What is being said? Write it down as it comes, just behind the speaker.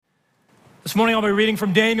This morning I'll be reading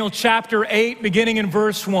from Daniel chapter 8, beginning in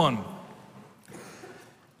verse 1.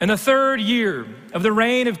 In the third year of the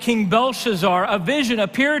reign of King Belshazzar, a vision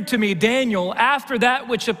appeared to me, Daniel, after that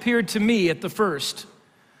which appeared to me at the first.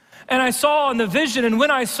 And I saw in the vision, and when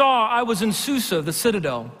I saw, I was in Susa, the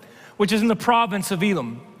citadel, which is in the province of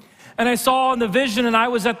Elam. And I saw in the vision, and I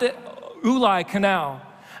was at the Ulai canal.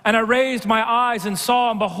 And I raised my eyes and saw,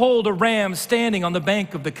 and behold, a ram standing on the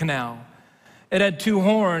bank of the canal. It had two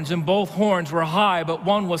horns, and both horns were high, but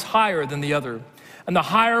one was higher than the other. And the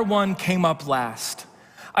higher one came up last.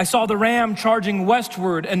 I saw the ram charging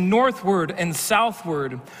westward and northward and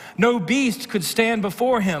southward. No beast could stand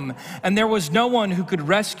before him, and there was no one who could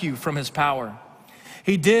rescue from his power.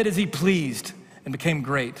 He did as he pleased and became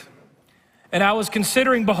great. And I was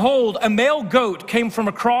considering, behold, a male goat came from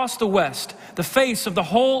across the west, the face of the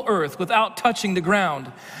whole earth without touching the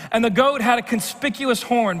ground. And the goat had a conspicuous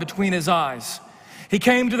horn between his eyes. He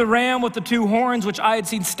came to the ram with the two horns, which I had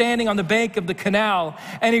seen standing on the bank of the canal,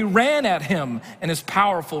 and he ran at him in his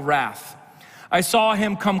powerful wrath. I saw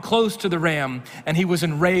him come close to the ram, and he was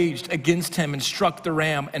enraged against him and struck the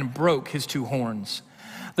ram and broke his two horns.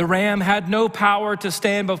 The ram had no power to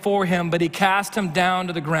stand before him, but he cast him down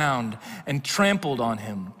to the ground and trampled on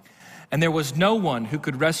him. And there was no one who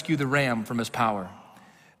could rescue the ram from his power.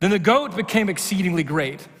 Then the goat became exceedingly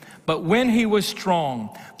great. But when he was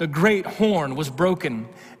strong, the great horn was broken.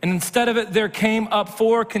 And instead of it, there came up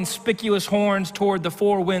four conspicuous horns toward the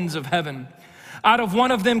four winds of heaven. Out of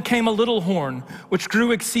one of them came a little horn, which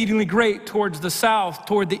grew exceedingly great towards the south,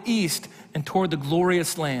 toward the east, and toward the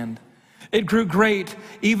glorious land. It grew great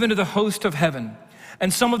even to the host of heaven.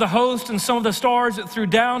 And some of the host and some of the stars it threw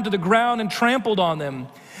down to the ground and trampled on them.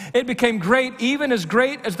 It became great, even as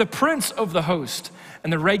great as the prince of the host.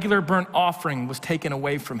 And the regular burnt offering was taken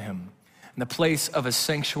away from him. And the place of his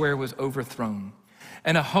sanctuary was overthrown.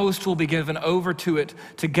 And a host will be given over to it,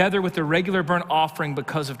 together with the regular burnt offering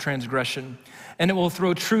because of transgression. And it will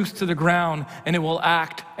throw truth to the ground, and it will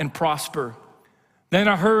act and prosper. Then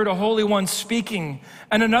I heard a holy one speaking,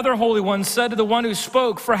 and another holy one said to the one who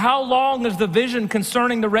spoke, "For how long is the vision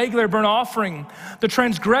concerning the regular burnt offering, the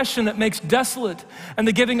transgression that makes desolate, and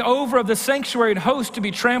the giving over of the sanctuary and host to be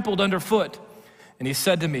trampled underfoot?" And he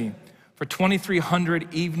said to me, "For 2,300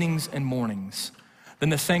 evenings and mornings,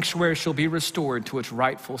 then the sanctuary shall be restored to its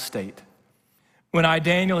rightful state." When I,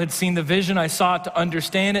 Daniel, had seen the vision, I sought to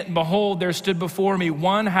understand it, and behold, there stood before me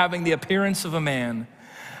one having the appearance of a man.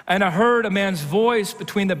 And I heard a man's voice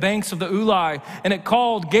between the banks of the Ulai, and it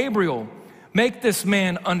called, "Gabriel, make this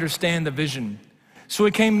man understand the vision." So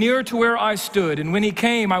he came near to where I stood, and when he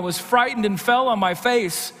came, I was frightened and fell on my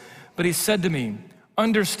face. But he said to me,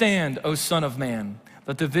 "Understand, O son of man,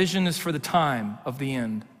 that the vision is for the time of the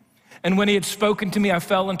end." And when he had spoken to me, I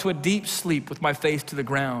fell into a deep sleep with my face to the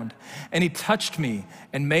ground. And he touched me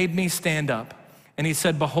and made me stand up. And he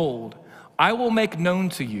said, "Behold, I will make known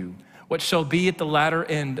to you what shall be at the latter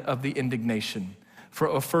end of the indignation, for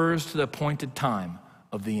it refers to the appointed time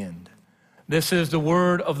of the end." This is the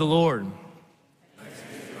word of the Lord.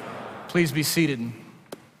 Please be seated.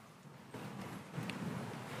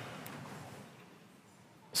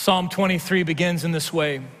 Psalm 23 begins in this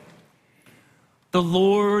way. "The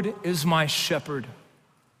Lord is my shepherd,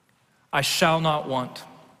 I shall not want.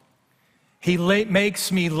 He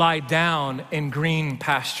makes me lie down in green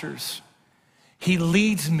pastures. He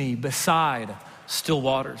leads me beside still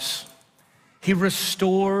waters. He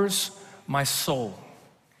restores my soul.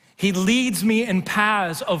 He leads me in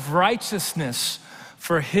paths of righteousness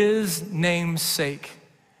for his name's sake.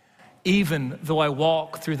 Even though I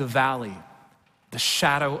walk through the valley, the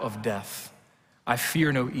shadow of death, I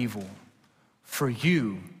fear no evil, for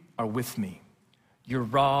you are with me. Your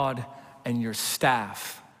rod and your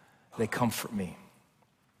staff, they comfort me."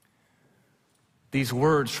 These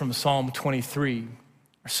words from Psalm 23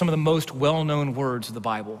 are some of the most well-known words of the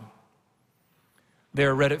Bible. They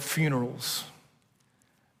are read at funerals.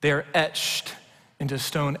 They are etched into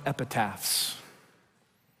stone epitaphs.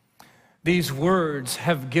 These words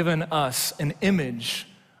have given us an image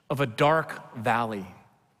of a dark valley,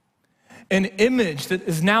 an image that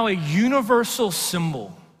is now a universal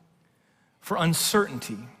symbol for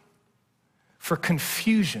uncertainty, for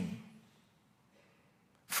confusion,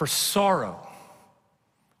 for sorrow,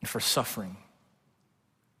 and for suffering.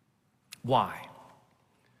 Why?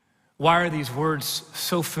 Why are these words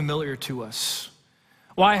so familiar to us?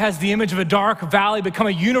 Why has the image of a dark valley become a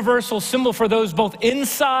universal symbol for those both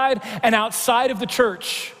inside and outside of the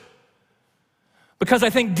church? Because I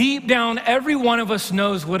think deep down, every one of us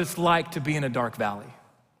knows what it's like to be in a dark valley.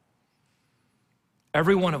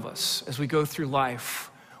 Every one of us, as we go through life,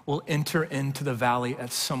 will enter into the valley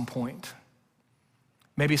at some point.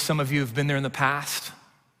 Maybe some of you have been there in the past.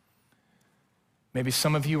 Maybe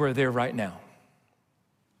some of you are there right now.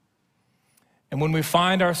 And when we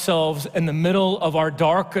find ourselves in the middle of our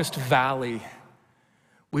darkest valley,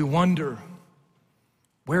 we wonder,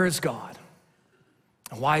 where is God?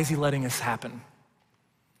 And why is he letting this happen?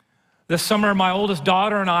 This summer, my oldest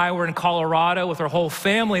daughter and I were in Colorado with our whole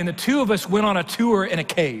family, and the two of us went on a tour in a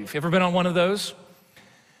cave. You ever been on one of those?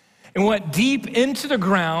 And we went deep into the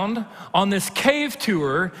ground on this cave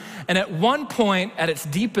tour, and at one point, at its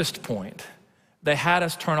deepest point, they had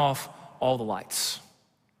us turn off all the lights.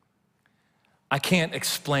 I can't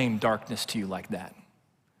explain darkness to you like that,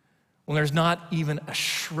 when there's not even a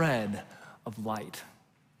shred of light.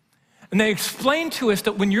 And they explained to us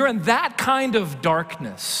that when you're in that kind of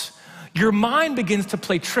darkness, your mind begins to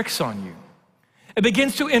play tricks on you. It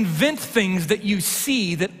begins to invent things that you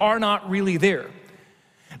see that are not really there.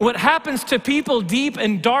 What happens to people deep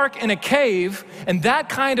and dark in a cave, and that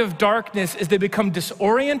kind of darkness, is they become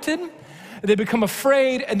disoriented, they become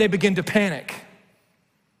afraid, and they begin to panic.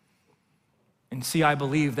 And see, I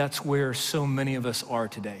believe that's where so many of us are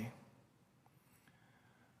today.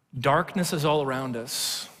 Darkness is all around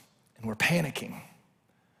us, and we're panicking.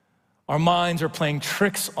 Our minds are playing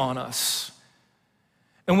tricks on us.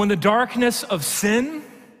 And when the darkness of sin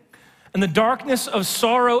and the darkness of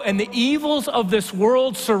sorrow and the evils of this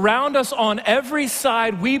world surround us on every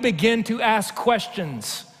side, we begin to ask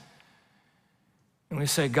questions. And we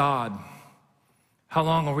say, God, how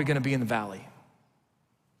long are we going to be in the valley?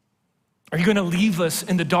 Are you going to leave us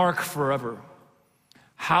in the dark forever?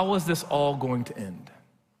 How is this all going to end?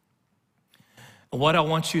 And what I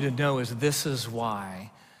want you to know is this is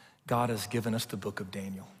why God has given us the book of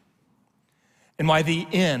Daniel. And why the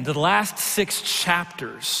end, the last 6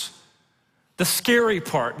 chapters, the scary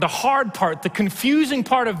part, the hard part, the confusing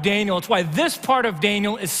part of Daniel, it's why this part of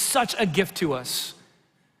Daniel is such a gift to us.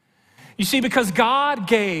 You see, because God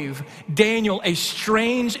gave Daniel a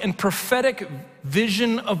strange and prophetic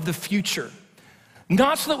vision of the future,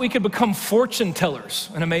 not so that we could become fortune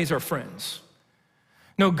tellers and amaze our friends.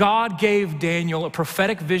 No, God gave Daniel a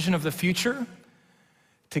prophetic vision of the future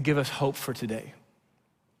to give us hope for today.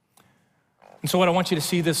 And so what I want you to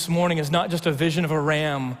see this morning is not just a vision of a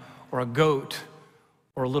ram or a goat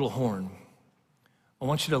or a little horn. I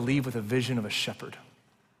want you to leave with a vision of a shepherd,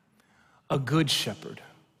 a good shepherd,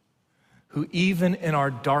 who even in our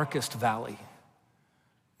darkest valley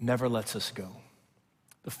never lets us go.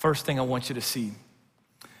 The first thing I want you to see,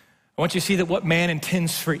 I want you to see that what man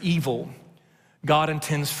intends for evil, God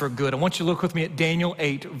intends for good. I want you to look with me at Daniel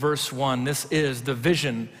 8, verse 1. This is the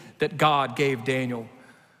vision that God gave Daniel.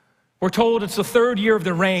 We're told it's the 3rd year of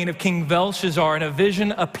the reign of King Belshazzar, and a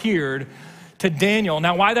vision appeared to Daniel.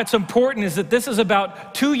 Now, why that's important is that this is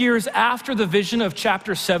about 2 years after the vision of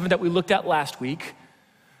chapter 7 that we looked at last week,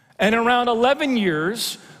 and around 11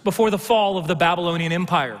 years before the fall of the Babylonian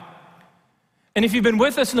Empire. And if you've been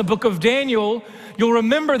with us in the book of Daniel, you'll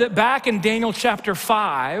remember that back in Daniel chapter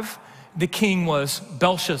 5, the king was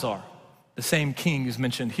Belshazzar, the same king who's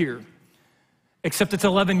mentioned here, except it's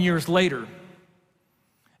 11 years later.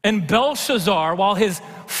 And Belshazzar, while his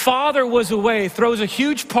father was away, throws a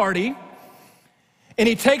huge party, and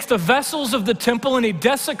he takes the vessels of the temple and he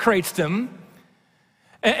desecrates them.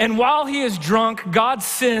 And while he is drunk, God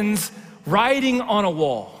sends writing on a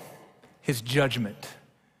wall his judgment.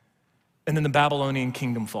 And then the Babylonian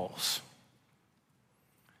kingdom falls.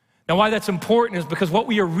 Now, why that's important is because what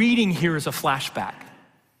we are reading here is a flashback.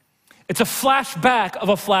 It's a flashback of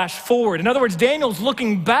a flash forward. In other words, Daniel's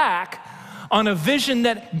looking back on a vision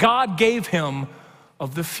that God gave him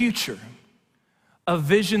of the future, a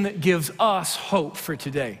vision that gives us hope for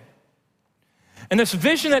today. And this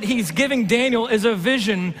vision that he's giving Daniel is a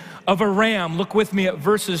vision of a ram. Look with me at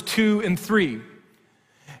verses 2 and 3.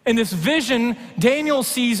 In this vision, Daniel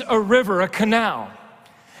sees a river, a canal.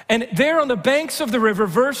 And there on the banks of the river,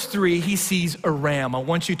 verse 3, he sees a ram. I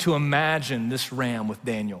want you to imagine this ram with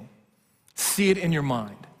Daniel. See it in your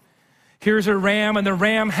mind. Here's a ram, and the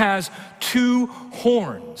ram has 2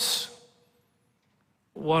 horns.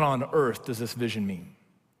 What on earth does this vision mean?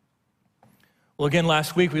 Well, again,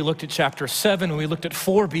 last week we looked at chapter 7, and we looked at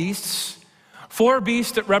 4 beasts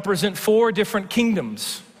that represent 4 different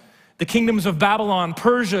kingdoms. The kingdoms of Babylon,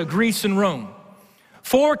 Persia, Greece, and Rome.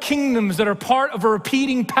 4 kingdoms that are part of a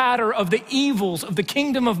repeating pattern of the evils of the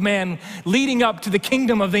kingdom of man leading up to the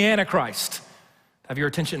kingdom of the Antichrist. Have your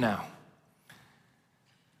attention now.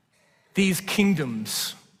 These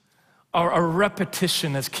kingdoms are a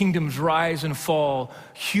repetition as kingdoms rise and fall,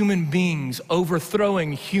 human beings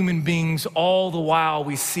overthrowing human beings, all the while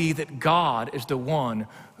we see that God is the one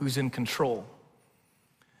who's in control.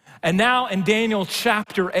 And now in Daniel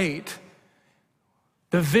chapter 8,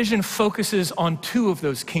 the vision focuses on two of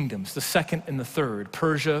those kingdoms, the second and the third,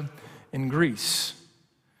 Persia and Greece.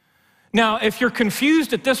 Now, if you're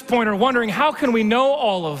confused at this point or wondering, how can we know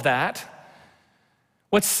all of that?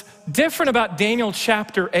 What's different about Daniel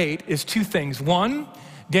chapter 8 is two things. One,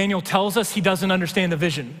 Daniel tells us he doesn't understand the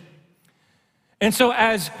vision. And so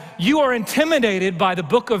as you are intimidated by the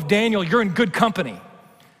book of Daniel, you're in good company.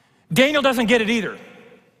 Daniel doesn't get it either.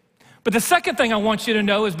 But the second thing I want you to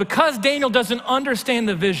know is because Daniel doesn't understand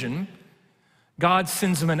the vision, God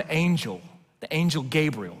sends him an angel, the angel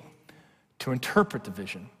Gabriel, to interpret the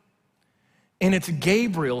vision. And it's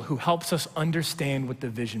Gabriel who helps us understand what the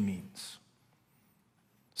vision means.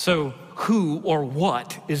 So who or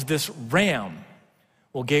what is this ram?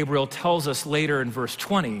 Well, Gabriel tells us later in verse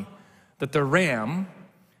 20 that the ram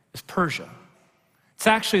is Persia. It's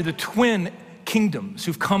actually the twin kingdoms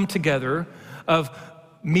who've come together of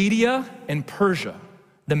Media and Persia,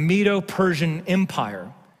 the Medo-Persian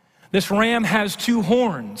Empire. This ram has two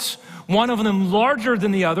horns, one of them larger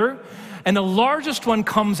than the other, and the largest one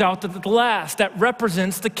comes out at the last. That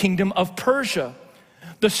represents the kingdom of Persia,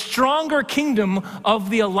 the stronger kingdom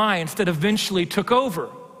of the alliance that eventually took over.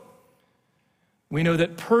 We know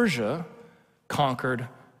that Persia conquered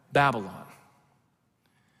Babylon.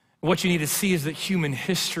 What you need to see is that human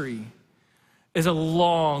history is a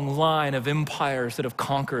long line of empires that have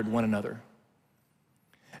conquered one another.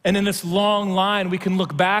 And in this long line, we can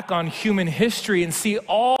look back on human history and see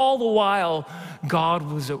all the while God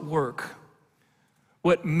was at work.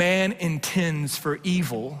 What man intends for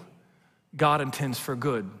evil, God intends for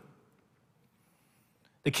good.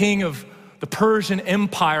 The king of the Persian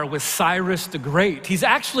Empire was Cyrus the Great. He's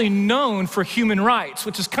actually known for human rights,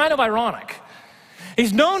 which is kind of ironic.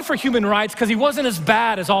 He's known for human rights because he wasn't as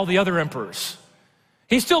bad as all the other emperors.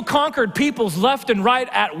 He still conquered peoples left and right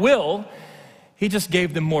at will. He just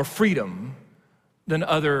gave them more freedom than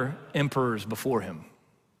other emperors before him.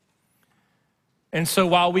 And so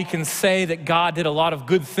while we can say that God did a lot of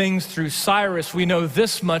good things through Cyrus, we know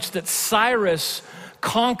this much, that Cyrus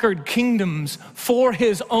conquered kingdoms for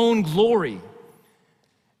his own glory.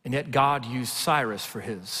 And yet God used Cyrus for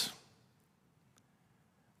his.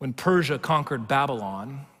 When Persia conquered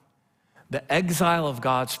Babylon, the exile of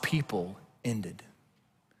God's people ended.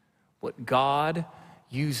 What God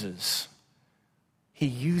uses, he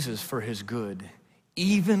uses for his good,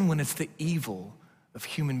 even when it's the evil of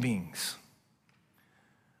human beings.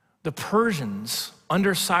 The Persians,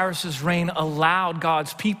 under Cyrus's reign, allowed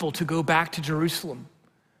God's people to go back to Jerusalem.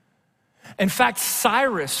 In fact,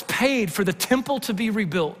 Cyrus paid for the temple to be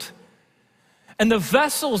rebuilt. And the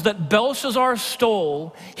vessels that Belshazzar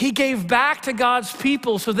stole, he gave back to God's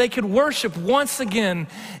people so they could worship once again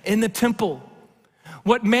in the temple.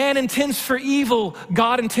 What man intends for evil,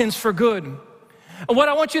 God intends for good. And what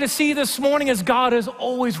I want you to see this morning is God has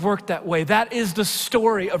always worked that way. That is the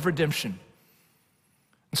story of redemption.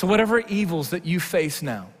 And so whatever evils that you face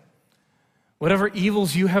now, whatever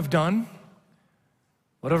evils you have done,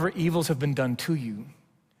 whatever evils have been done to you,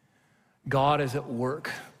 God is at work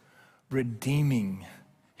redeeming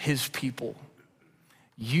his people,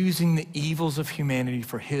 using the evils of humanity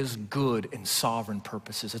for his good and sovereign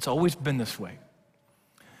purposes. It's always been this way.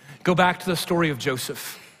 Go back to the story of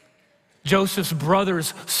Joseph. Joseph's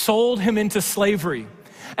brothers sold him into slavery,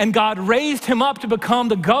 and God raised him up to become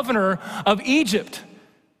the governor of Egypt.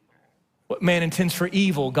 What man intends for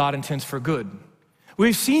evil, God intends for good.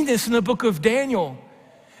 We've seen this in the book of Daniel.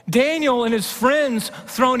 Daniel and his friends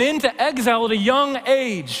thrown into exile at a young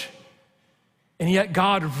age, and yet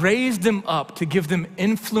God raised them up to give them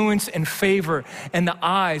influence and favor in the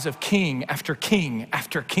eyes of king after king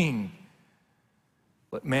after king.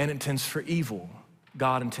 What man intends for evil,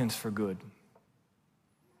 God intends for good.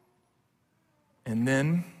 And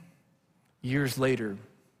then, years later,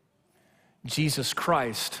 Jesus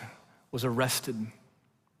Christ was arrested.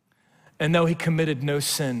 And though he committed no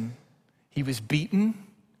sin, he was beaten,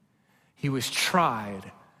 he was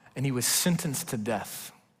tried, and he was sentenced to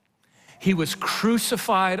death. He was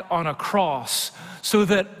crucified on a cross so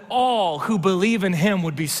that all who believe in him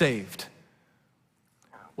would be saved.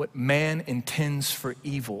 What man intends for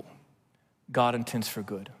evil, God intends for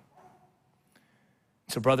good.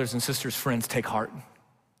 So brothers and sisters, friends, take heart.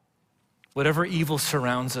 Whatever evil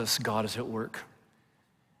surrounds us, God is at work.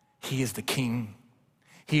 He is the king.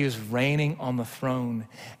 He is reigning on the throne,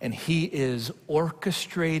 and he is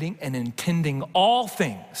orchestrating and intending all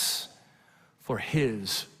things for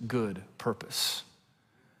his good purpose.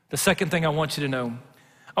 The second thing I want you to know,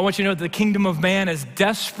 that the kingdom of man is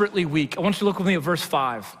desperately weak. I want you to look with me at verse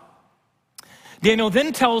 5. Daniel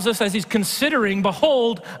then tells us as he's considering,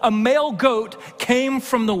 behold, a male goat came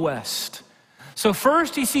from the west. So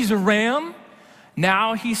first he sees a ram,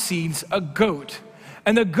 now he sees a goat.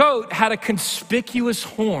 And the goat had a conspicuous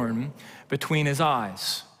horn between his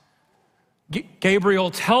eyes. Gabriel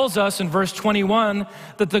tells us in verse 21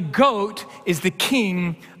 that the goat is the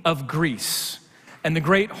king of Greece. And the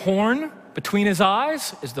great horn between his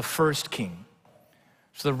eyes is the first king.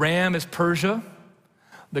 So the ram is Persia,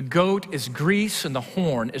 the goat is Greece, and the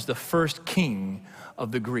horn is the first king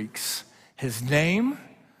of the Greeks. His name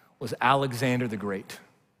was Alexander the Great.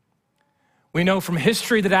 We know from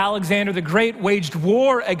history that Alexander the Great waged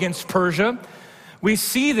war against Persia. We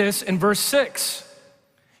see this in verse 6.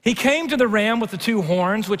 He came to the ram with the two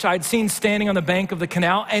horns, which I'd seen standing on the bank of the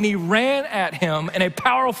canal, and he ran at him in a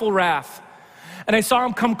powerful wrath. And I saw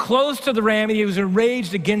him come close to the ram, and he was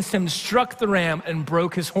enraged against him, struck the ram, and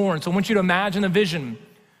broke his horn. So I want you to imagine the vision.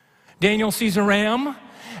 Daniel sees a ram,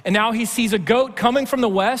 and now he sees a goat coming from the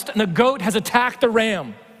west, and the goat has attacked the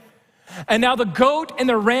ram. And now the goat and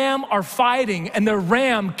the ram are fighting, and the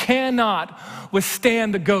ram cannot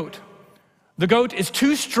withstand the goat. The goat is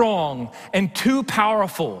too strong and too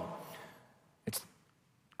powerful. It's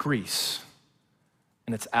Greece,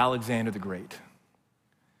 and it's Alexander the Great.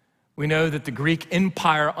 We know that the Greek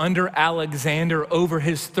Empire under Alexander over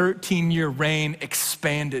his 13-year reign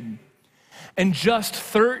expanded. In just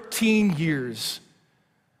 13 years,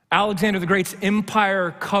 Alexander the Great's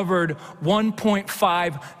empire covered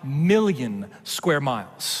 1.5 million square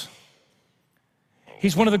miles.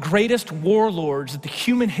 He's one of the greatest warlords that the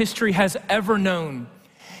human history has ever known.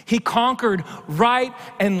 He conquered right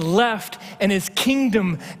and left, and his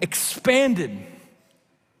kingdom expanded.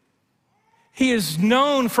 He is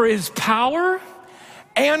known for his power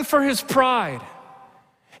and for his pride.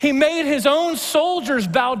 He made his own soldiers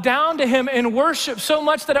bow down to him in worship so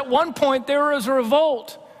much that at one point there was a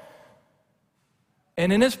revolt.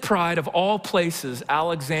 And in his pride, of all places,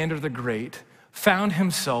 Alexander the Great found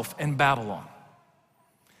himself in Babylon.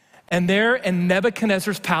 And there in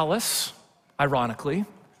Nebuchadnezzar's palace, ironically,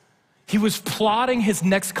 he was plotting his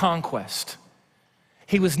next conquest.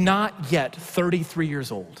 He was not yet 33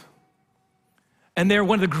 years old. And there,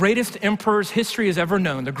 one of the greatest emperors history has ever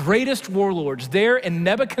known, the greatest warlords, there in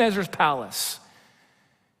Nebuchadnezzar's palace,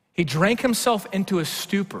 he drank himself into a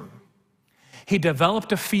stupor. He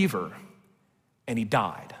developed a fever, and he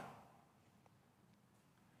died.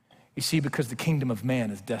 You see, because the kingdom of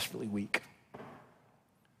man is desperately weak.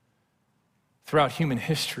 Throughout human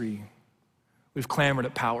history, we've clamored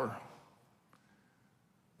at power.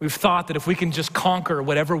 We've thought that if we can just conquer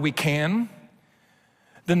whatever we can,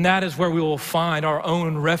 then that is where we will find our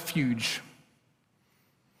own refuge.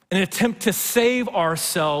 In an attempt to save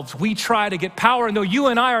ourselves, we try to get power. And though you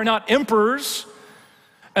and I are not emperors,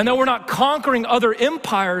 and though we're not conquering other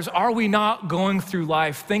empires, are we not going through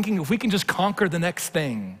life thinking if we can just conquer the next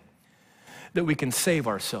thing, that we can save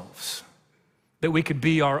ourselves, that we could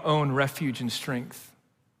be our own refuge and strength?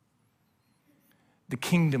 The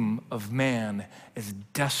kingdom of man is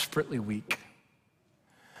desperately weak.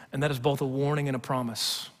 And that is both a warning and a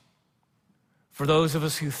promise. For those of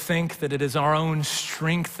us who think that it is our own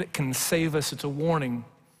strength that can save us, it's a warning.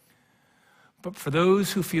 But for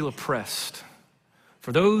those who feel oppressed,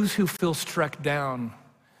 for those who feel struck down,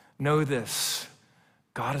 know this: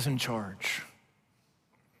 God is in charge.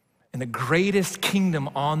 And the greatest kingdom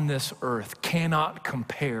on this earth cannot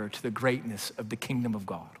compare to the greatness of the kingdom of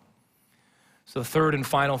God. So the third and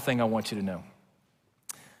final thing I want you to know,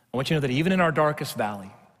 I want you to know that even in our darkest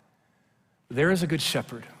valley, there is a good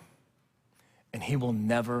shepherd, and he will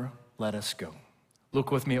never let us go.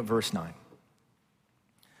 Look with me at verse 9.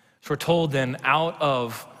 So we're told then, out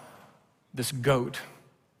of this goat,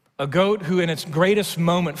 a goat who in its greatest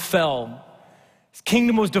moment fell, his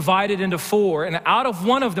kingdom was divided into four, and out of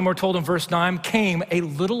one of them, we're told in verse 9, came a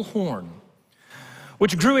little horn,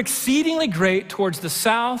 which grew exceedingly great towards the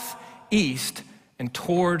south, east, and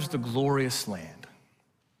towards the glorious land.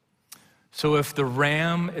 So if the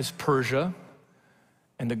ram is Persia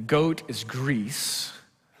and the goat is Greece,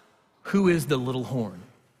 who is the little horn?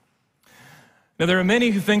 Now, there are many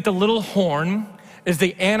who think the little horn is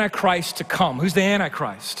the Antichrist to come. Who's the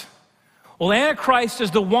Antichrist? Well, Antichrist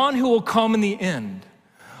is the one who will come in the end,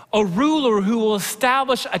 a ruler who will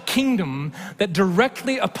establish a kingdom that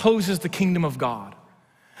directly opposes the kingdom of God,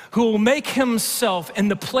 who will make himself in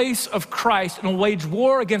the place of Christ and will wage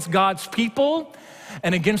war against God's people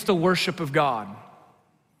and against the worship of God.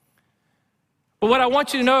 But what I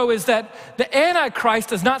want you to know is that the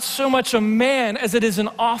Antichrist is not so much a man as it is an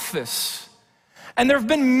office. And there have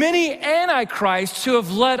been many antichrists who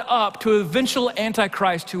have led up to an eventual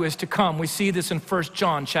antichrist who is to come. We see this in 1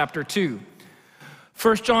 John chapter 2.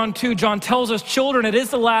 1 John 2, John tells us, children, it is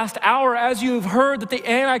the last hour, as you have heard that the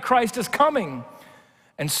antichrist is coming.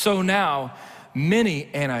 And so now, many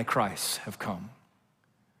antichrists have come.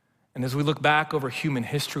 And as we look back over human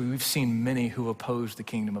history, we've seen many who oppose the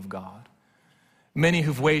kingdom of God. Many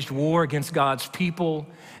who've waged war against God's people,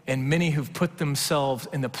 and many who've put themselves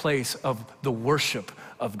in the place of the worship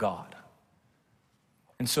of God.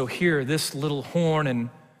 And so here, this little horn in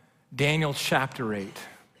Daniel chapter 8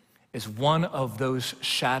 is one of those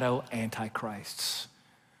shadow antichrists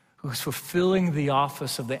who's fulfilling the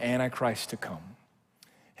office of the antichrist to come.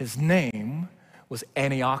 His name was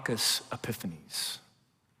Antiochus Epiphanes.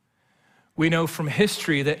 We know from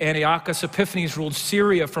history that Antiochus Epiphanes ruled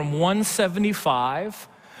Syria from 175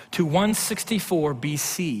 to 164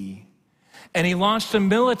 BC. And he launched a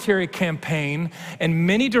military campaign in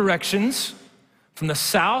many directions, from the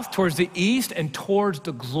south towards the east and towards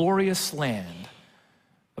the glorious land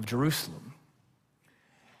of Jerusalem.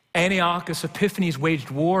 Antiochus Epiphanes waged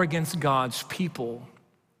war against God's people.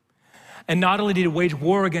 And not only did he wage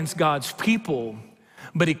war against God's people,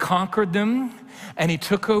 but he conquered them, and he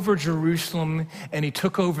took over Jerusalem, and he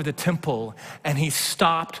took over the temple, and he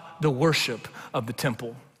stopped the worship of the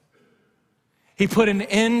temple. He put an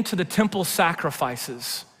end to the temple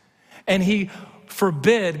sacrifices, and he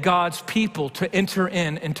forbid God's people to enter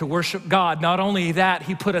in and to worship God. Not only that,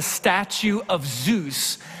 he put a statue of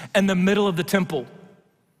Zeus in the middle of the temple.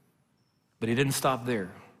 But he didn't stop there.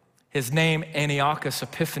 His name, Antiochus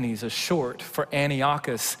Epiphanes, is short for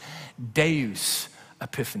Antiochus Deus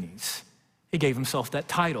Epiphanes. He gave himself that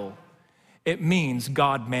title. It means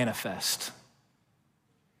God manifest.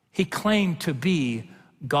 He claimed to be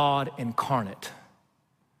God incarnate.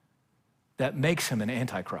 That makes him an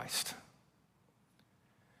antichrist.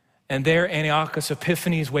 And there, Antiochus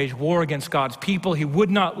Epiphanes waged war against God's people. He would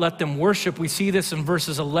not let them worship. We see this in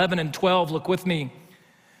verses 11 and 12. Look with me.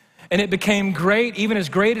 And it became great, even as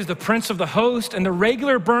great as the prince of the host, and the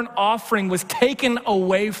regular burnt offering was taken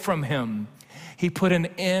away from him. He put an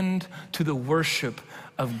end to the worship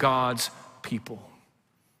of God's people.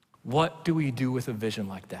 What do we do with a vision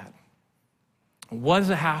like that? What does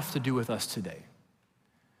it have to do with us today?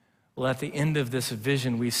 Well, at the end of this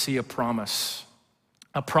vision, we see a promise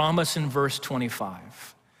in verse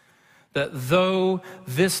 25, that though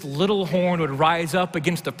this little horn would rise up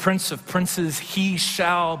against the prince of princes, he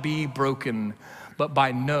shall be broken, but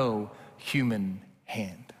by no human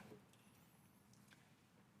hand.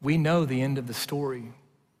 We know the end of the story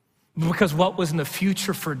because what was in the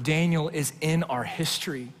future for Daniel is in our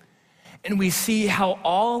history. And we see how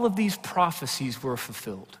all of these prophecies were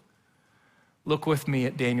fulfilled. Look with me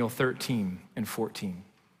at Daniel 13 and 14.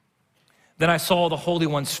 Then I saw the Holy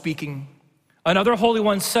One speaking. Another Holy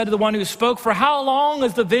One said to the one who spoke, for how long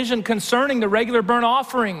is the vision concerning the regular burnt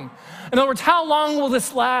offering? In other words, how long will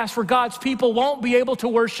this last where God's people won't be able to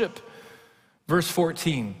worship? Verse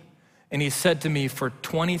 14, and he said to me, for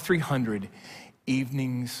 2,300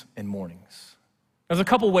 evenings and mornings. There's a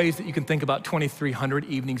couple ways that you can think about 2,300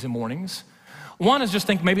 evenings and mornings. One is just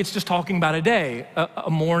think maybe it's just talking about a day, a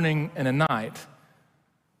morning and a night.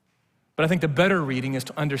 But I think the better reading is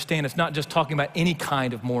to understand it's not just talking about any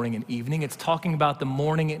kind of morning and evening, it's talking about the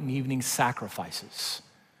morning and evening sacrifices.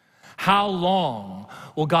 How long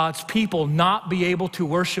will God's people not be able to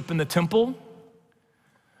worship in the temple?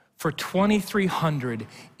 For 2,300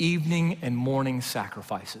 evening and morning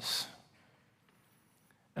sacrifices.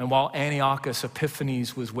 And while Antiochus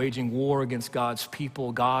Epiphanes was waging war against God's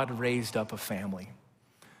people, God raised up a family,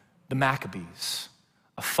 the Maccabees,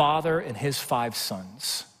 a father and his 5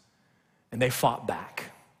 sons. And they fought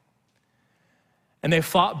back. And they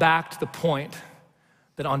fought back to the point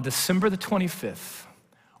that on December the 25th,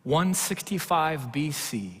 165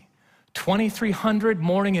 BC, 2,300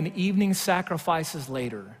 morning and evening sacrifices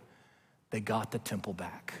later, they got the temple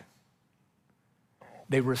back.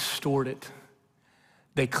 They restored it.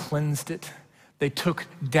 They cleansed it. They took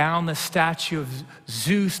down the statue of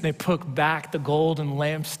Zeus and they put back the golden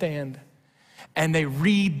lampstand and they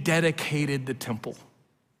rededicated the temple.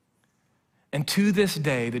 And to this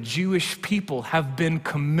day, the Jewish people have been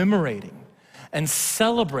commemorating and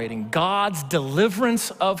celebrating God's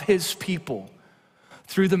deliverance of his people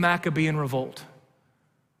through the Maccabean revolt.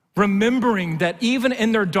 Remembering that even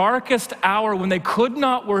in their darkest hour when they could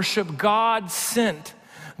not worship, God sent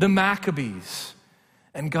the Maccabees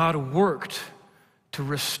and God worked to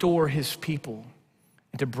restore his people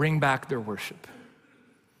and to bring back their worship.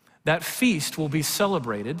 That feast will be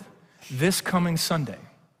celebrated this coming Sunday.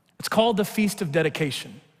 It's called the Feast of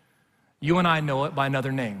Dedication. You and I know it by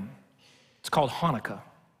another name. It's called Hanukkah.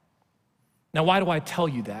 Now, why do I tell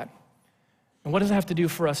you that? And what does it have to do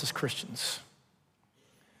for us as Christians?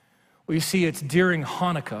 Well, you see, it's during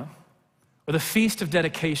Hanukkah, or the Feast of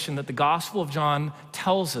Dedication, that the Gospel of John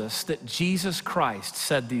tells us that Jesus Christ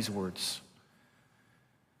said these words.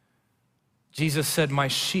 Jesus said, "My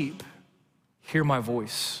sheep hear my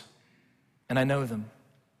voice, and I know them,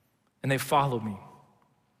 and they follow me.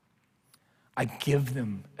 I give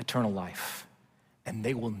them eternal life, and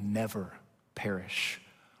they will never perish,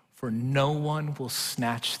 for no one will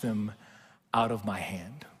snatch them out of my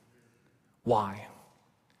hand." Why?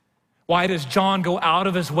 Why does John go out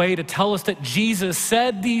of his way to tell us that Jesus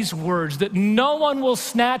said these words, that no one will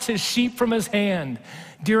snatch his sheep from his hand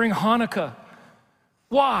during Hanukkah?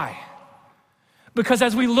 Why? Because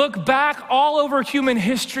as we look back all over human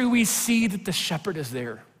history, we see that the shepherd is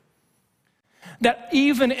there. That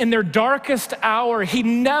even in their darkest hour, he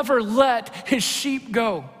never let his sheep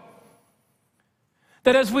go.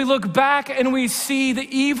 That as we look back and we see the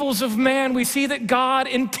evils of man, we see that God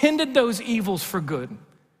intended those evils for good.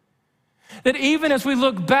 That even as we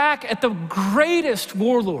look back at the greatest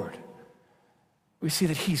warlord, we see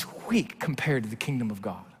that he's weak compared to the kingdom of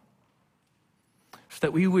God. So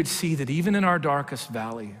that we would see that even in our darkest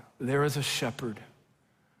valley, there is a shepherd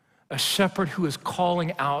who is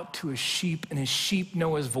calling out to his sheep, and his sheep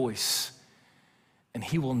know his voice. And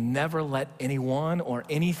he will never let anyone or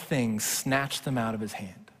anything snatch them out of his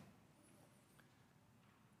hand.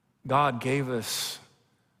 God gave us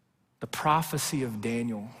the prophecy of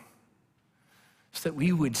Daniel so that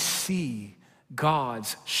we would see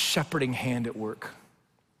God's shepherding hand at work.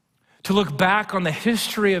 To look back on the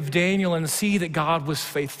history of Daniel and see that God was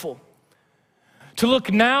faithful. To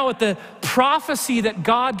look now at the prophecy that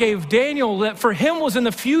God gave Daniel, that for him was in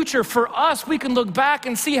the future. For us, we can look back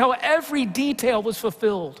and see how every detail was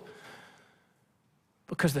fulfilled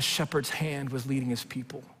because the shepherd's hand was leading his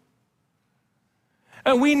people.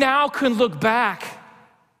 And we now can look back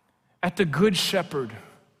at the good shepherd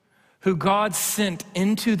who God sent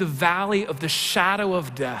into the valley of the shadow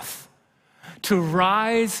of death to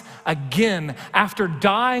rise again after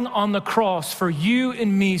dying on the cross for you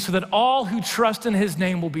and me, so that all who trust in his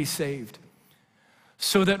name will be saved.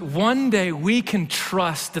 So that one day we can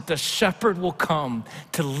trust that the shepherd will come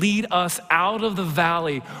to lead us out of the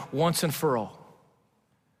valley once and for all.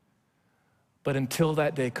 But until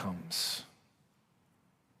that day comes,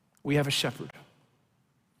 we have a shepherd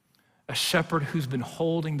who's been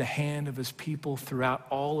holding the hand of his people throughout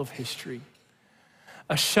all of history.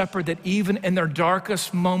 A shepherd that even in their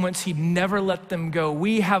darkest moments, he never let them go.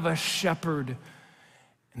 We have a shepherd,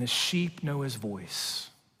 and the sheep know his voice.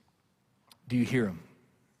 Do you hear him?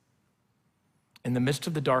 In the midst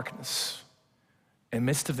of the darkness, in the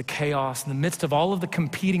midst of the chaos, in the midst of all of the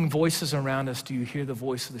competing voices around us, do you hear the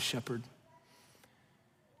voice of the shepherd?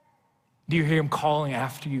 Do you hear him calling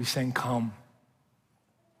after you, saying, "Come,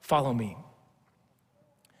 follow me.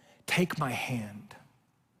 Take my hand"?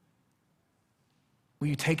 Will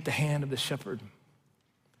you take the hand of the shepherd?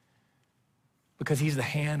 Because he's the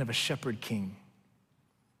hand of a shepherd king.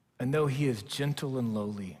 And though he is gentle and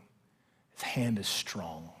lowly, his hand is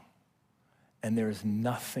strong. And there is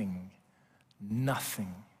nothing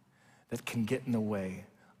that can get in the way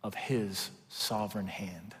of his sovereign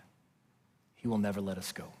hand. He will never let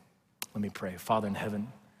us go. Let me pray. Father in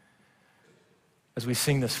heaven, as we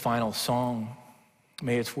sing this final song,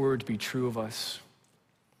 may its words be true of us.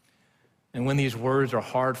 And when these words are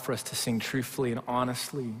hard for us to sing truthfully and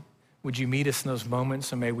honestly, would you meet us in those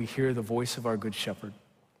moments, and may we hear the voice of our good shepherd.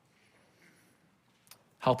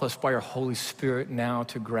 Help us by your Holy Spirit now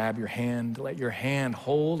to grab your hand, let your hand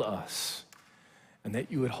hold us, and that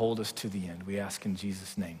you would hold us to the end. We ask in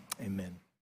Jesus' name, amen.